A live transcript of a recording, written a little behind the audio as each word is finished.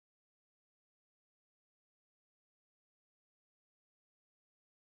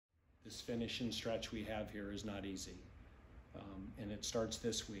this finishing stretch we have here is not easy, and it starts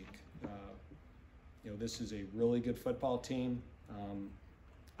this week. This is a really good football team.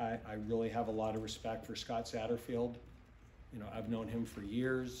 I really have a lot of respect for Scott Satterfield. I've known him for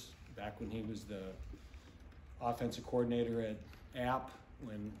years, back when he was the offensive coordinator at App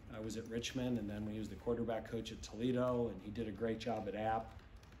when I was at Richmond, and then when he was the quarterback coach at Toledo, and he did a great job at App.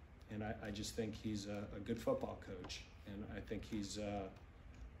 And I just think he's a good football coach, and I think he's a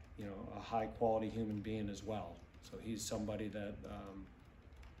high quality human being as well. So he's somebody that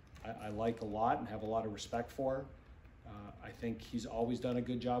I like a lot and have a lot of respect for. I think he's always done a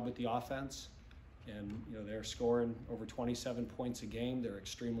good job with the offense, and they're scoring over 27 points a game. They're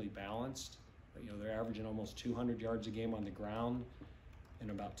extremely balanced. They're averaging almost 200 yards a game on the ground and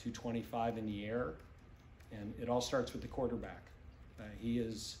about 225 in the air. And it all starts with the quarterback. He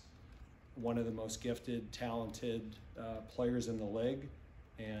is one of the most gifted, talented players in the league,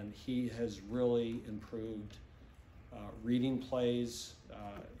 and he has really improved reading plays,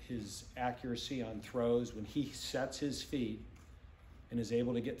 his accuracy on throws. When he sets his feet and is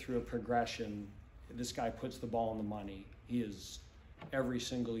able to get through a progression, this guy puts the ball in the money. Every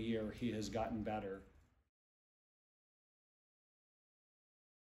single year he has gotten better.